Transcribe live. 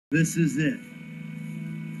This is it,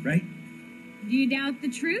 right? Do you doubt the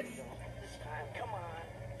truth? Come on.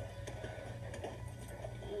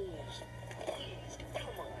 Please, come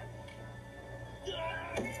on.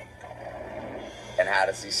 And how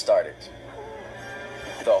does he start it?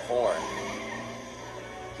 The horn.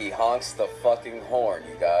 He honks the fucking horn,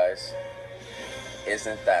 you guys.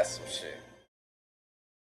 Isn't that some shit?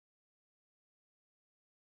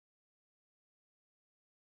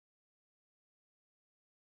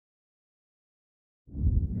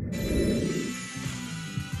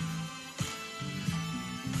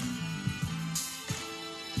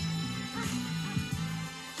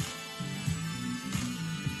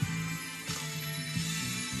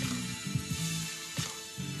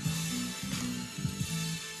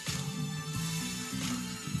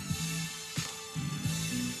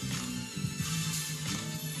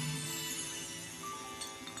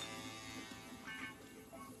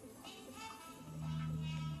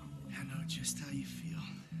 I know just how you feel.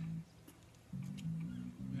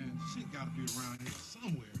 Man, shit gotta be around here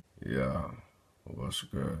somewhere. Yeah, what's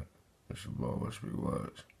good? It's your boy Whispy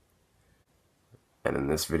Woodz. And in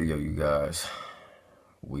this video, you guys,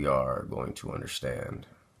 we are going to understand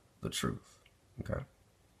the truth, okay?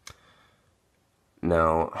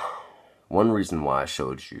 Now, one reason why I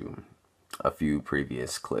showed you a few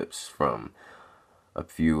previous clips from a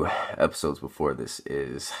few episodes before this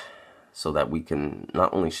is so that we can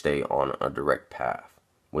not only stay on a direct path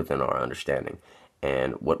within our understanding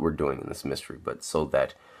and what we're doing in this mystery, but so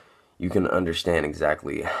that you can understand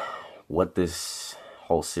exactly what this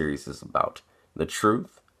whole series is about. The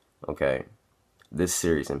truth, okay, this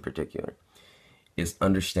series in particular, is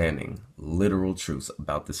understanding literal truths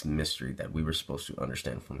about this mystery that we were supposed to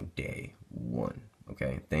understand from day one,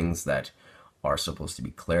 okay? Things that are supposed to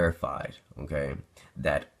be clarified, okay,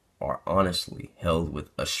 that are honestly held with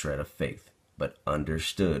a shred of faith, but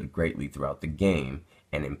understood greatly throughout the game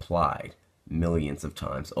and implied millions of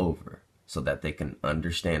times over, so that they can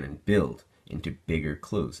understand and build into bigger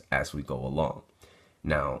clues as we go along.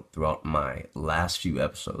 Now, throughout my last few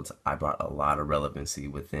episodes, I brought a lot of relevancy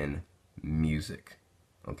within music,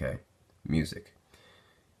 okay? Music.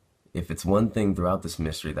 If it's one thing throughout this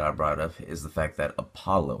mystery that I brought up is the fact that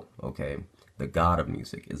Apollo, okay, the god of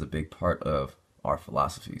music, is a big part of our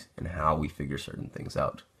philosophies and how we figure certain things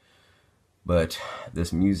out. But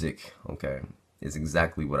this music, okay, is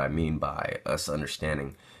exactly what I mean by us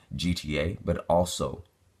understanding GTA, but also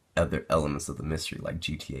other elements of the mystery like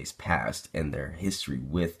GTA's past and their history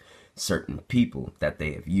with certain people that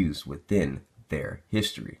they have used within their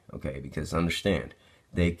history, okay? Because understand,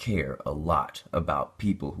 they care a lot about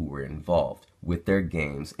people who were involved with their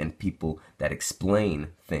games and people that explain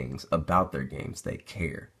things about their games. They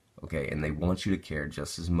care, okay? And they want you to care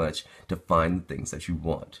just as much to find the things that you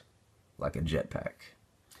want, like a jetpack.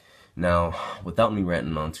 Now, without me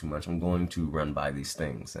ranting on too much, I'm going to run by these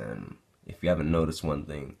things, and if you haven't noticed one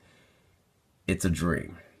thing, it's a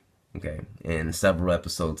dream, okay? In several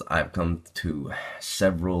episodes, I've come to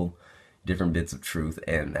several different bits of truth,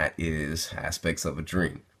 and that is aspects of a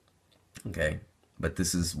dream, okay? But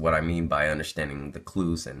this is what I mean by understanding the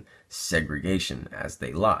clues and segregation as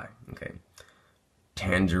they lie, okay?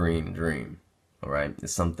 Tangerine dream, all right?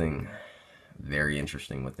 It's something very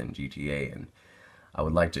interesting within GTA, and I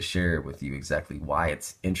would like to share with you exactly why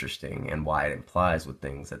it's interesting and why it implies with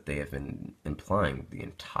things that they have been implying the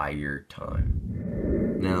entire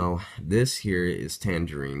time. Now, this here is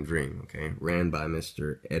Tangerine Dream, okay, ran by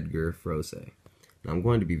Mr. Edgar Froese. Now, I'm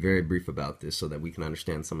going to be very brief about this so that we can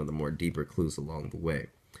understand some of the more deeper clues along the way.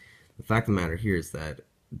 The fact of the matter here is that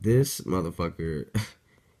this motherfucker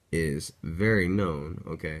is very known,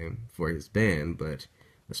 okay, for his band, but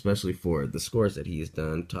especially for the scores that he has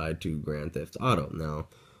done tied to Grand Theft Auto. Now,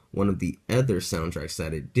 one of the other soundtracks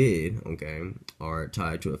that it did, okay, are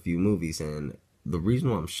tied to a few movies, and the reason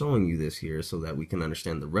why I'm showing you this here is so that we can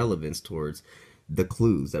understand the relevance towards the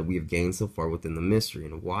clues that we have gained so far within the mystery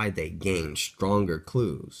and why they gain stronger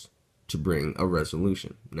clues to bring a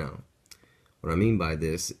resolution. Now, what I mean by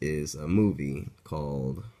this is a movie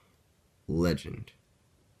called Legend.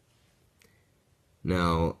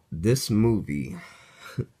 Now, this movie,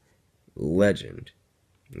 Legend,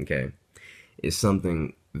 okay, is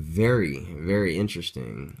something very, very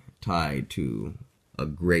interesting tied to a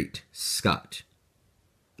great Scott,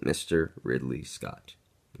 Mr. Ridley Scott,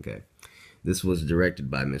 okay. This was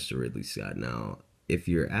directed by Mr. Ridley Scott. Now, if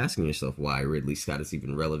you're asking yourself why Ridley Scott is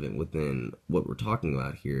even relevant within what we're talking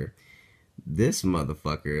about here, this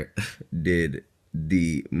motherfucker did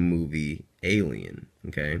the movie Alien,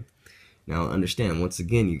 okay. Now, understand, once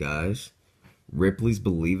again, you guys, Ripley's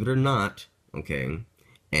Believe It or Not, okay,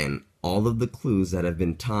 and all of the clues that have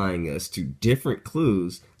been tying us to different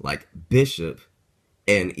clues like Bishop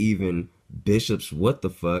and even Bishop's what the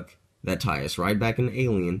fuck that tie us right back into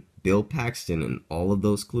Alien, Bill Paxton, and all of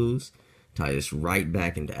those clues tie us right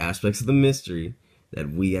back into aspects of the mystery that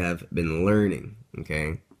we have been learning,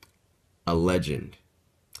 okay? A legend.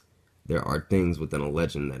 There are things within a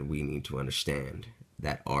legend that we need to understand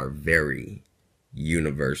that are very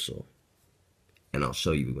universal. And I'll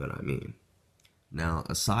show you what I mean. Now,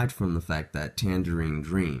 aside from the fact that Tangerine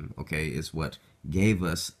Dream, okay, is what gave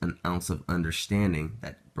us an ounce of understanding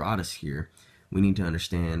that brought us here, we need to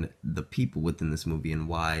understand the people within this movie and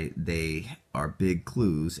why they are big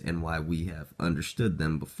clues and why we have understood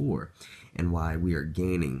them before and why we are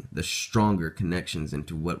gaining the stronger connections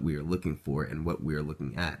into what we are looking for and what we are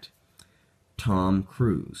looking at. Tom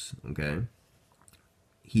Cruise, okay?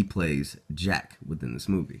 He plays Jack within this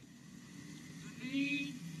movie.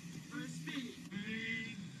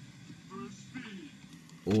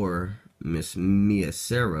 Or Miss Mia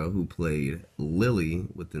Sara, who played Lily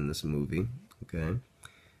within this movie, okay?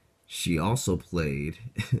 She also played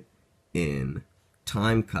in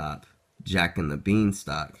Time Cop, Jack and the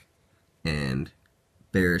Beanstalk, and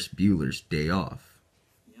Ferris Bueller's Day Off.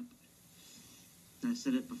 Yep. I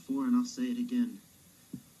said it before and I'll say it again.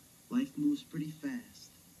 Life moves pretty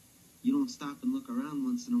fast. You don't stop and look around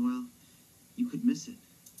once in a while, you could miss it.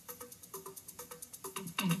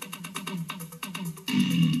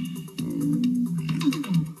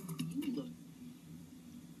 Look,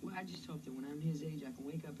 well, I just hope that when I'm his age, I can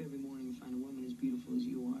wake up every morning and find a woman as beautiful as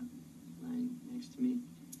you are lying next to me.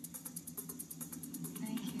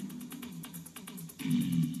 Thank you.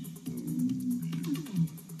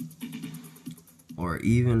 Or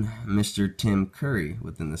even Mr. Tim Curry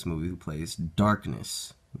within this movie, who plays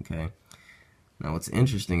Darkness, okay? Now, what's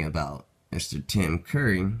interesting about Mr. Tim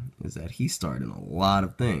Curry is that he starred in a lot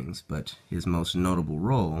of things, but his most notable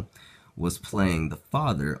role was playing the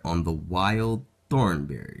father on The Wild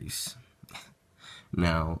Thornberrys.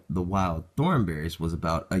 Now, The Wild Thornberrys was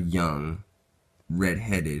about a young,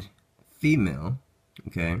 red-headed female,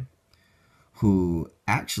 okay, who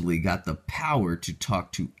actually got the power to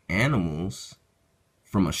talk to animals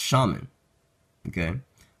from a shaman, okay,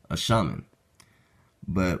 a shaman.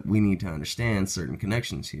 But we need to understand certain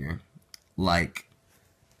connections here, like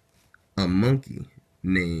a monkey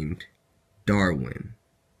named Darwin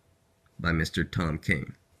by Mr. Tom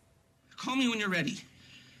Kane. Call me when you're ready.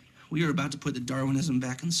 We are about to put the Darwinism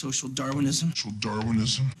back in social Darwinism. Social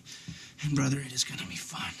Darwinism. And brother, it is gonna be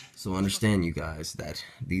fun. So understand, you guys, that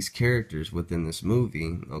these characters within this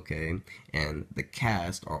movie, okay, and the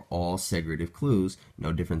cast are all segregative clues,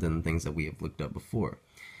 no different than the things that we have looked up before.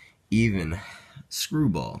 Even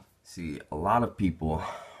Screwball. See, a lot of people,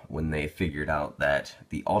 when they figured out that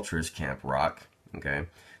the Ultras Camp Rock, okay,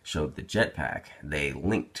 showed the jetpack, they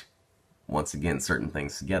linked, once again, certain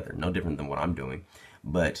things together. No different than what I'm doing,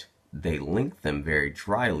 but they linked them very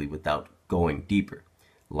dryly without going deeper.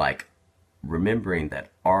 Like, remembering that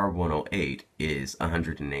R108 is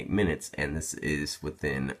 108 minutes, and this is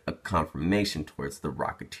within a confirmation towards the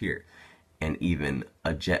Rocketeer, and even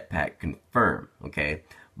a jetpack confirm, okay?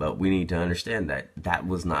 But we need to understand that that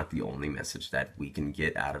was not the only message that we can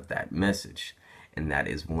get out of that message. And that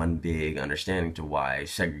is one big understanding to why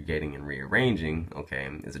segregating and rearranging, okay,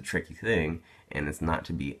 is a tricky thing, and it's not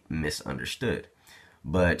to be misunderstood.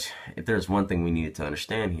 But if there's one thing we needed to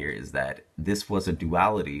understand here is that this was a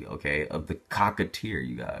duality, okay, of the Cocketeer,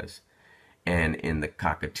 you guys. And in the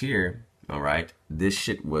Cocketeer, all right, this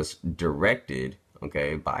shit was directed,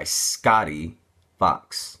 okay, by Scotty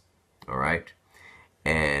Fox, all right?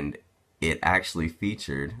 And it actually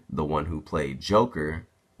featured the one who played Joker,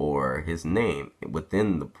 or his name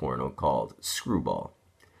within the porno, called Screwball.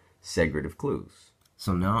 Segregative clues.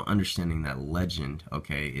 So now understanding that legend,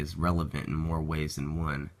 okay, is relevant in more ways than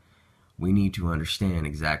one, we need to understand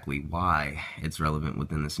exactly why it's relevant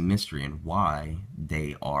within this mystery and why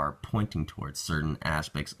they are pointing towards certain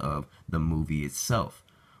aspects of the movie itself,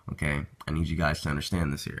 okay? I need you guys to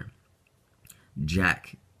understand this here.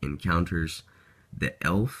 Jack encounters the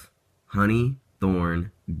elf Honey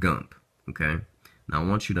Thorn Gump, okay? Now I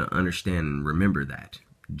want you to understand and remember that.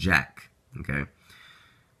 Jack, okay?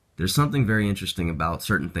 There's something very interesting about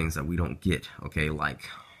certain things that we don't get, okay? Like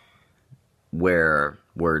where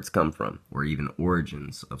words come from, or even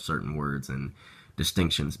origins of certain words and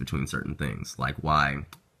distinctions between certain things. Like why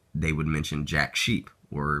they would mention Jack Sheep,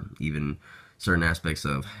 or even certain aspects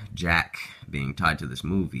of Jack being tied to this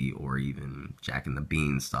movie, or even Jack and the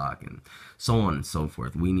Beanstalk, and so on and so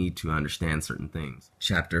forth. We need to understand certain things.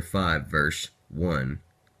 Chapter 5, verse 1,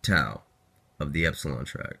 Tau of the Epsilon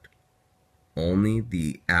Tract. Only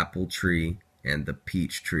the apple tree and the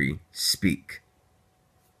peach tree speak.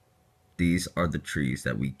 These are the trees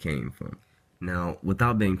that we came from. Now,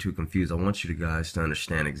 without being too confused, I want you guys to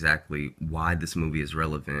understand exactly why this movie is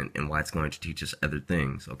relevant and why it's going to teach us other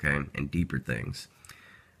things, okay, and deeper things.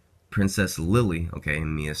 Princess Lily, okay,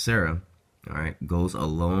 Mia Sarah, all right, goes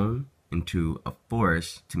alone into a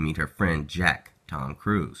forest to meet her friend Jack, Tom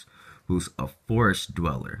Cruise, who's a forest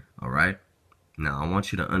dweller, all right? Now, I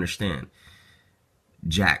want you to understand,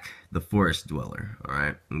 Jack, the forest dweller, all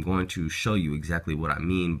right? I'm going to show you exactly what I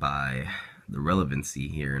mean by the relevancy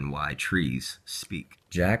here and why trees speak.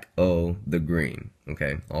 Jack O. the Green,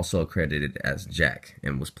 okay, also credited as Jack,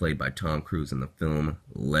 and was played by Tom Cruise in the film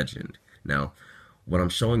Legend. Now, what I'm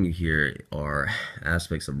showing you here are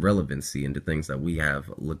aspects of relevancy into things that we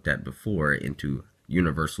have looked at before into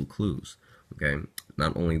universal clues, okay?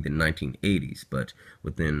 Not only the 1980s, but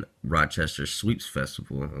within Rochester Sweeps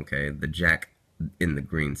Festival, okay, the Jack in the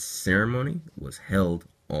Green ceremony was held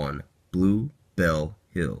on Blue Bell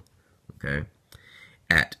Hill, okay,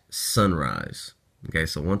 at sunrise. Okay,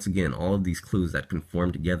 so once again, all of these clues that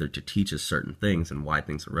conform together to teach us certain things and why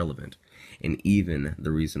things are relevant. And even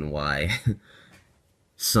the reason why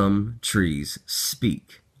some trees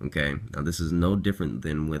speak, okay? Now this is no different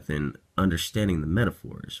than within understanding the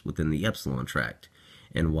metaphors within the Epsilon tract,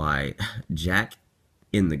 and why Jack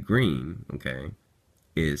in the Green, okay,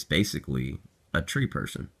 is basically a tree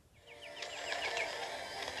person.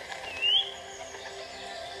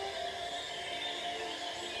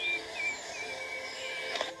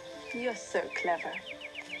 You're so clever.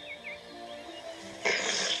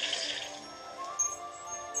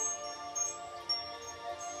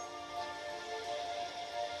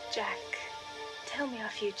 Jack, tell me our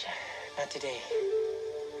future. Not today.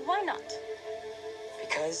 Why not?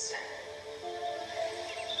 Because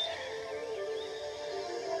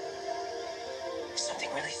there's something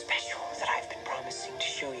really special that I've been promising to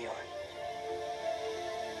show you.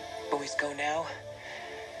 Boys, go now,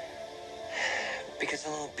 because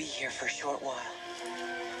I'll only be here for a short while.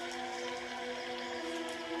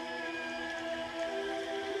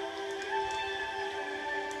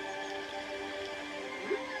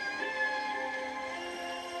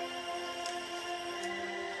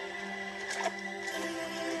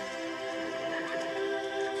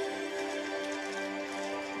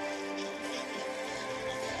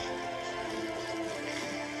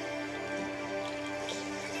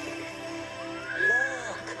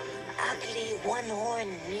 One-horn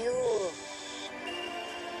mule.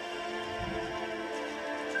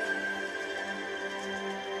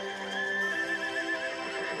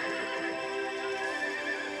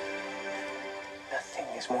 Nothing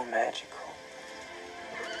is more magical.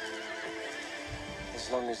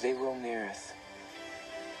 As long as they roam the earth,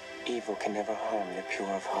 evil can never harm the pure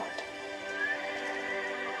of heart.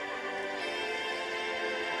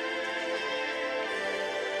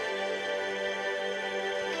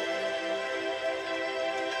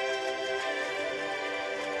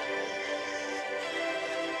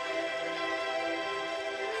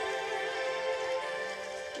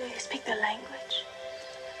 Do you speak the language?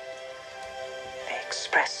 They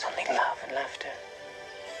express only love and laughter.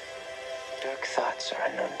 Dark thoughts are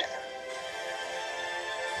unknown to them.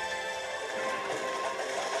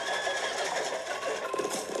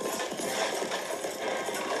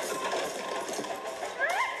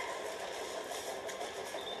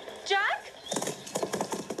 Jack?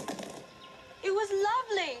 It was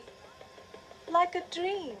lovely. Like a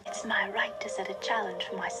dream. It's my right to set a challenge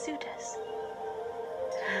for my suitors.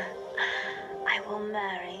 I will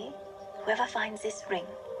marry whoever finds this ring.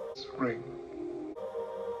 Ring.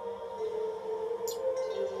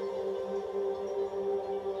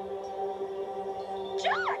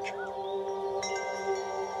 Jack!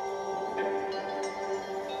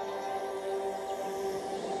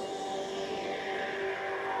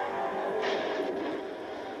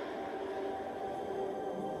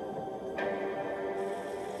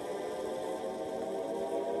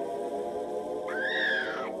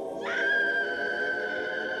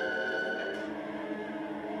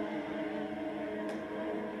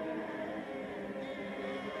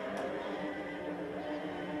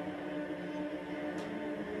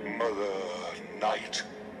 Mother Night,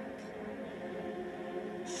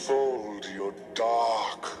 fold your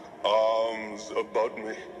dark arms about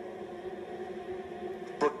me.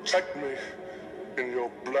 Protect me in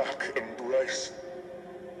your black embrace.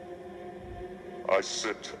 I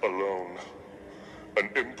sit alone, an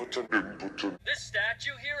impotent. This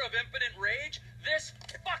statue here of impotent rage, this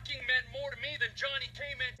fucking meant more to me than Johnny K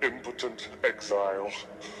meant. Impotent exile.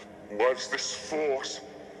 Was this force,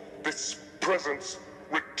 this presence,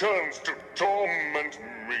 returns to torment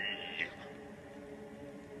me.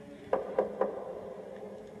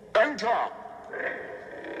 Enter!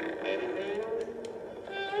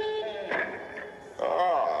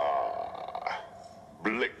 Ah,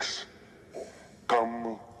 Blix,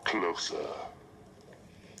 come closer.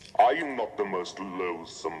 I am not the most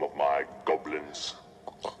loathsome of my goblins.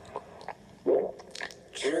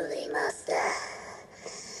 Truly, master.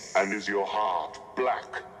 And is your heart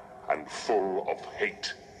black and full of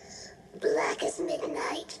hate? Black as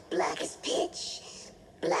midnight, black as pitch,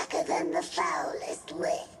 blacker than the foulest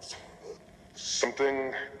witch.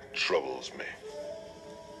 Something troubles me.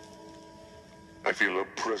 I feel a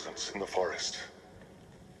presence in the forest.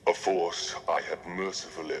 A force I had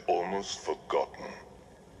mercifully almost forgotten.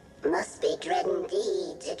 Must be dread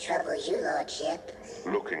indeed to trouble you, lordship.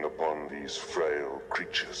 Looking upon these frail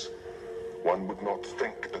creatures, one would not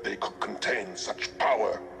think that they could contain such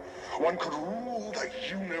power. One could rule the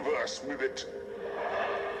universe with it.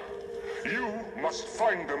 You must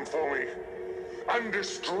find them for me and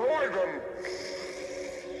destroy them.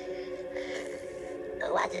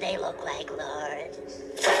 What do they look like, Lord?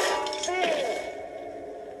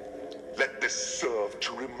 Let this serve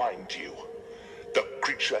to remind you. The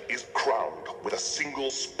creature is crowned with a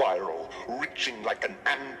single spiral, reaching like an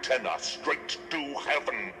antenna straight to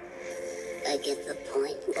heaven. I get the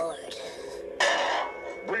point, Lord.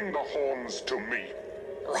 Bring the horns to me.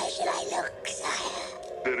 Where should I look, sire?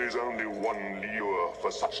 There is only one lure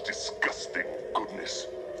for such disgusting goodness.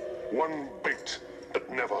 One bait that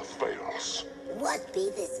never fails. What be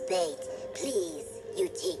this bait? Please, you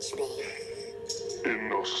teach me.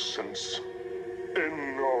 Innocence.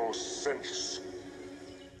 Innocence.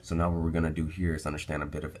 So now what we're going to do here is understand a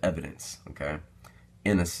bit of evidence, okay?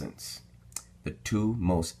 Innocence. The two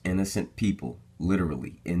most innocent people,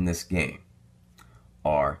 literally, in this game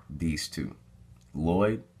are these two,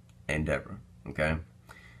 Lloyd and Deborah, okay?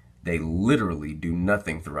 They literally do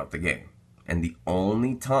nothing throughout the game. And the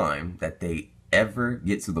only time that they ever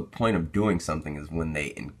get to the point of doing something is when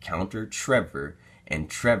they encounter Trevor, and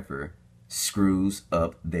Trevor screws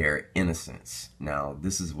up their innocence. Now,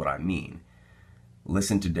 this is what I mean.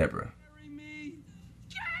 Listen to Deborah.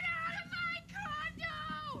 Get out of my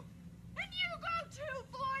condo! And you go too,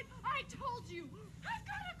 Floyd! I told you! I've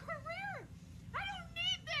got a career! I don't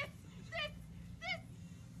need this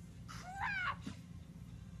crap!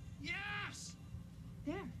 Yes!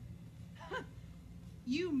 There.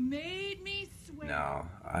 You made me swear. Now,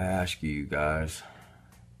 I ask you guys,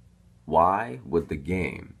 why would the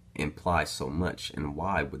game imply so much, and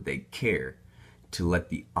why would they care to let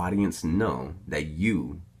the audience know that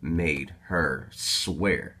you made her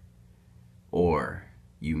swear, or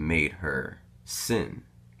you made her sin,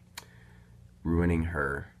 ruining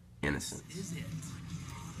her innocence? This is it.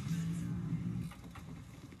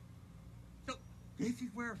 So, this is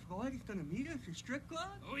where Floyd is gonna meet us at strip club?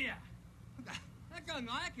 Oh, yeah. That doesn't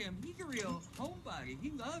like him. He's a real homebody. He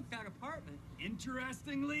loves that apartment.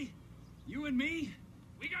 Interestingly, you and me,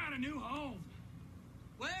 we got a new home.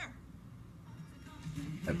 Where?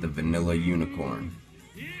 At the Vanilla Unicorn.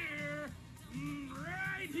 Here.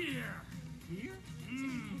 Right here. Here?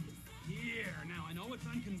 Here. Now, I know it's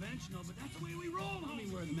unconventional, but that's the way we roll. Tell me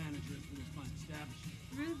where the manager is for this fine establishment.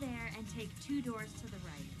 Through there and take 2 doors to the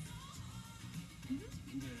right. There.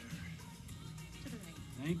 To the right.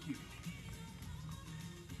 Thank you.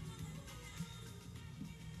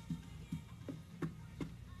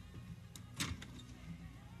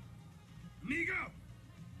 Amigo!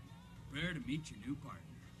 Prepare to meet your new partner.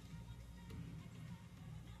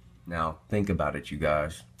 Now, think about it, you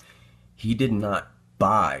guys. He did not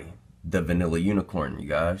buy the Vanilla Unicorn, you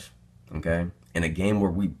guys. Okay? In a game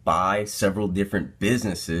where we buy several different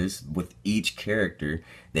businesses with each character,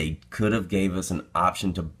 they could have gave us an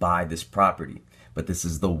option to buy this property. But this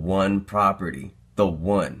is the one property, the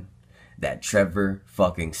one, that Trevor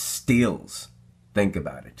fucking steals. Think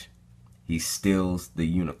about it. He steals the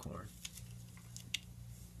unicorn.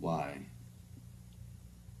 Why?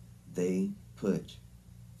 They put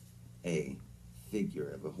a figure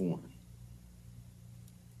of a horn.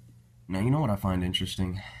 Now, you know what I find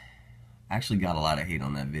interesting? I actually got a lot of hate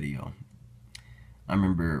on that video. I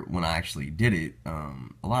remember when I actually did it,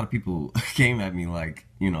 a lot of people came at me like,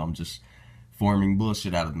 you know, I'm just forming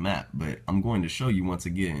bullshit out of the map. But I'm going to show you once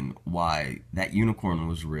again why that unicorn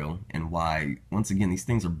was real, and why, once again, these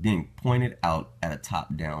things are being pointed out at a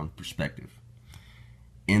top-down perspective.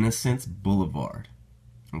 Innocence Boulevard.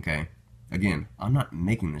 Okay? Again, I'm not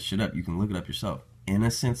making this shit up. You can look it up yourself.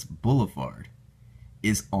 Innocence Boulevard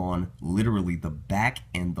is on literally the back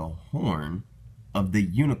and the horn of the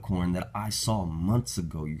unicorn that I saw months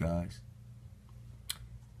ago, you guys.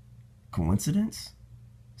 Coincidence?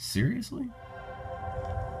 Seriously?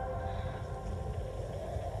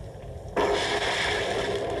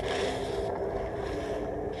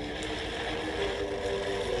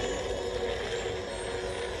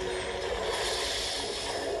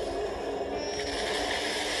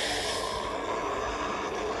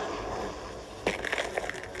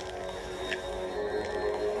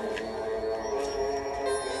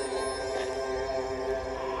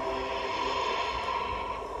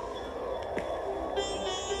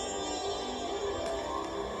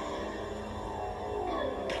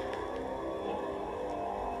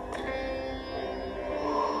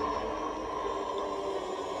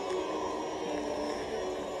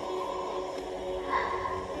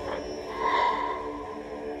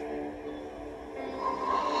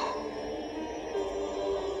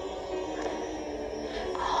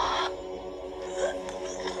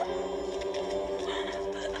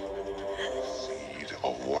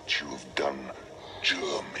 What you have done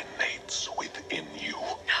germinates within you.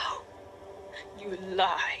 No. You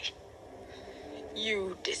lie.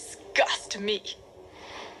 You disgust me.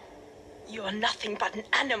 You are nothing but an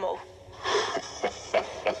animal.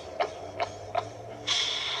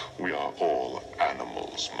 We are all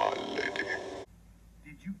animals, my lady.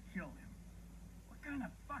 Did you kill him? What kind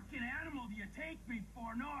of fucking animal do you take me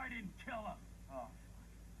for? No, I didn't kill him. Oh,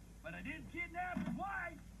 but I did kidnap his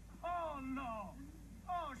wife. Oh, no.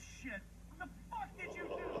 Oh, shit. What the fuck did you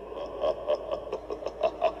do?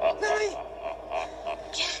 Lily!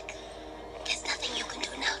 Jack, there's nothing you can do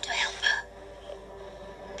now to help her.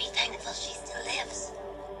 Be thankful she still lives.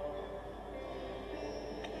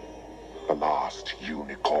 The last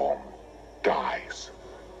unicorn dies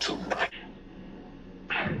tonight.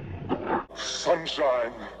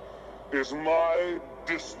 Sunshine is my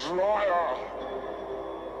destroyer.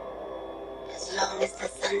 As long as the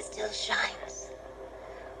sun still shines,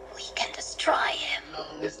 we can destroy him. As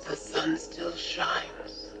long as the sun still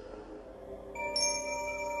shines.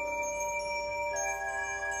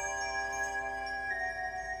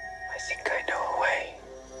 I think I know a way.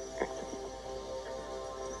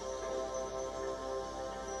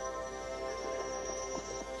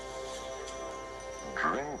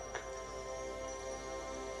 Drink.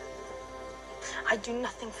 I do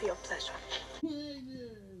nothing for your pleasure.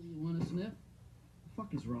 You want a sniff? What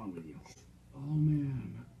the fuck is wrong with you? Oh,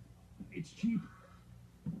 man. It's cheap,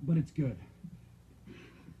 but it's good.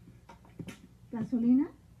 ¿Gasolina?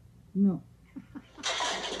 No.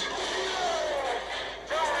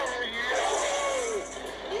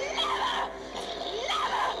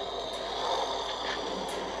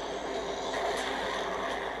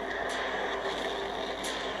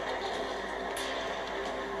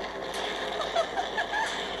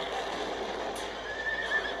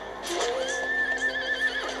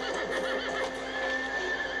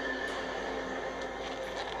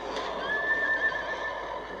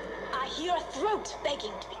 Your throat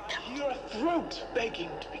begging to be cut. Your throat begging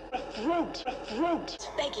to be cut. A throat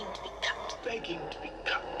Begging to be cut. begging to be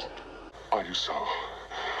cut. Are you so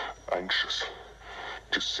anxious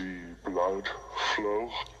to see blood flow?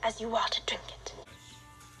 As you are to drink it.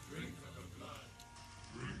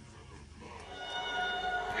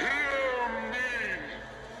 Hear me,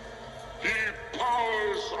 ye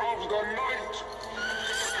powers of the night.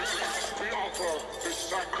 We offer this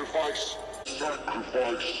sacrifice.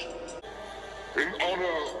 In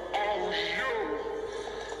honor of you,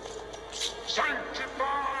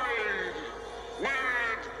 sanctified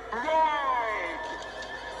with blood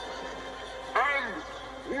and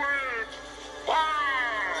with fire.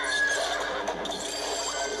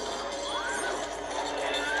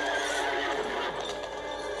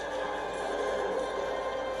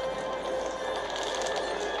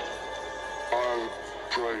 I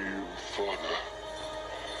pray you, Father,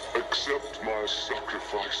 accept my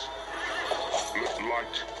sacrifice. Let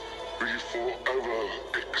light be forever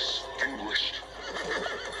extinguished.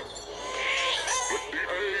 Let the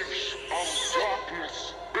age of darkness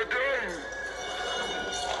begin.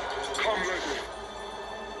 Come, lady.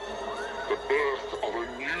 The birth of a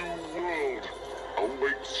new world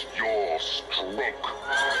awaits your stroke.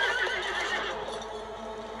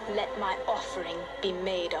 Let my offering be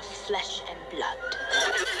made of flesh and blood.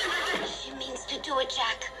 She means to do it,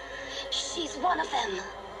 Jack. She's one of them.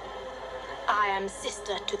 I am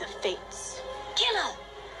sister to the fates. Kill her.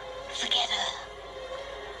 Forget her.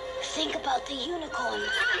 Think about the unicorn.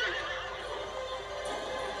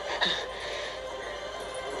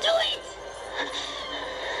 Do it!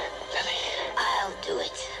 Lily. I'll do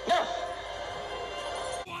it. No!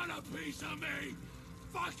 Want a piece of me?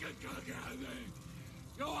 Fucking cook at me.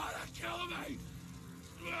 You wanna kill me?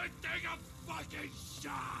 Take a fucking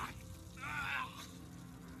shot.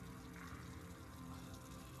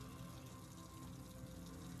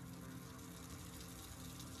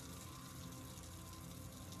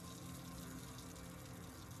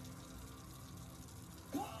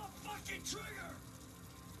 fucking trigger!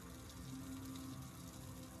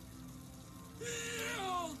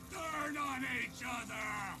 You'll turn on each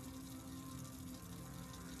other!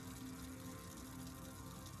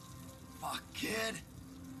 Fuck, kid.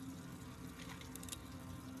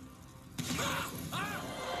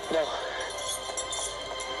 No.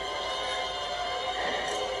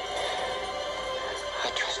 I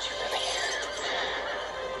trust you, Lily.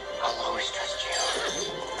 I'll always trust you.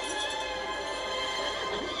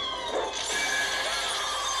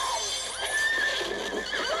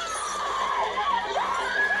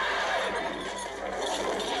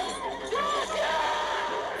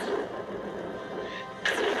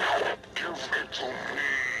 Give it to me,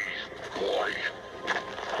 boy.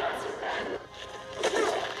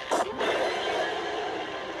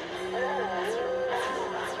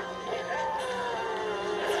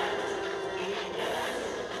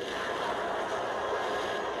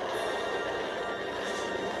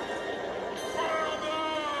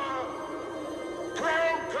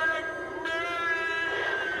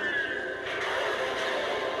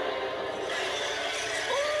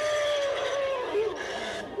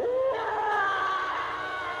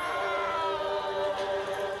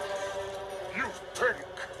 You think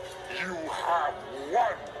you have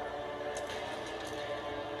won?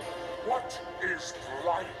 What is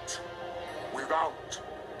light without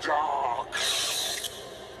dark?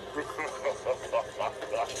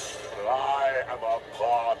 I am a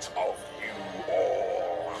part of you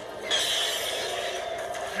all.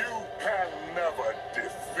 You can never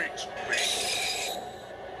defeat me.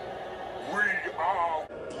 We are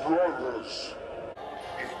brothers.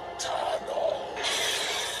 Eternal.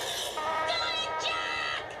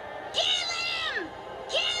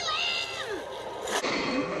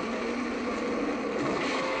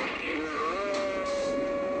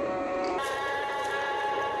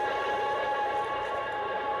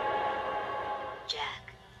 Jack,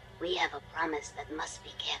 we have a promise that must be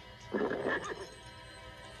kept.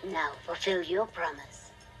 Now, fulfill your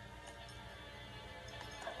promise.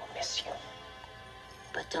 I will miss you.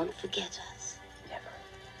 But don't forget us. Never.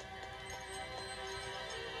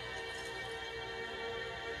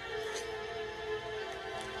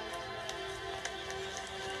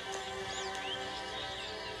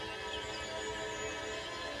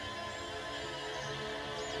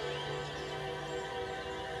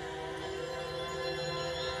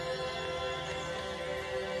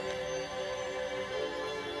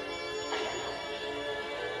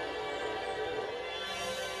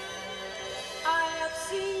 I have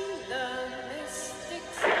seen the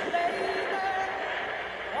mystics play there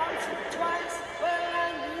once or twice when I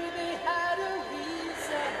knew they had a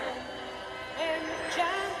reason.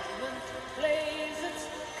 Enchantment plays its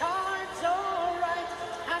cards alright,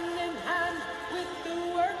 hand in hand with the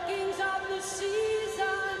workings of the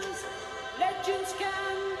seasons. Legends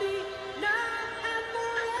can be now and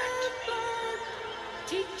forever,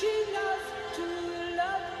 teaching us to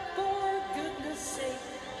love for goodness sake.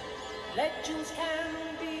 Legends can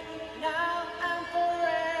be now and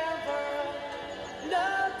forever,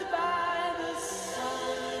 loved by the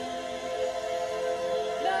sun,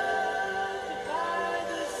 loved by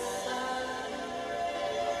the sun,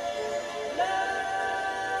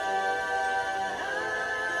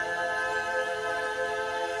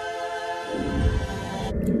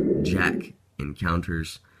 Jack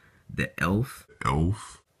encounters the elf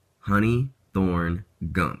Honey Thorn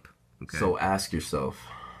Gump. Okay. So ask yourself,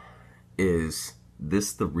 is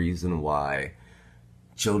this the reason why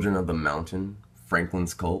Children of the Mountain,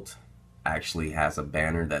 Franklin's cult, actually has a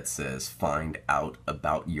banner that says "Find out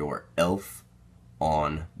about your elf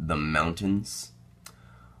on the mountains"?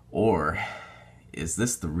 Or is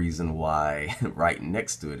this the reason why right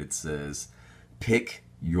next to it says "Pick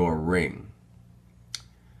your ring"?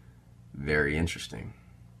 Very interesting.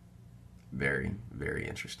 Very, very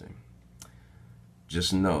interesting.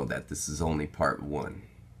 Just know that this is only part 1.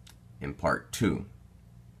 In part 2,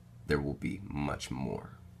 there will be much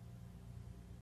more.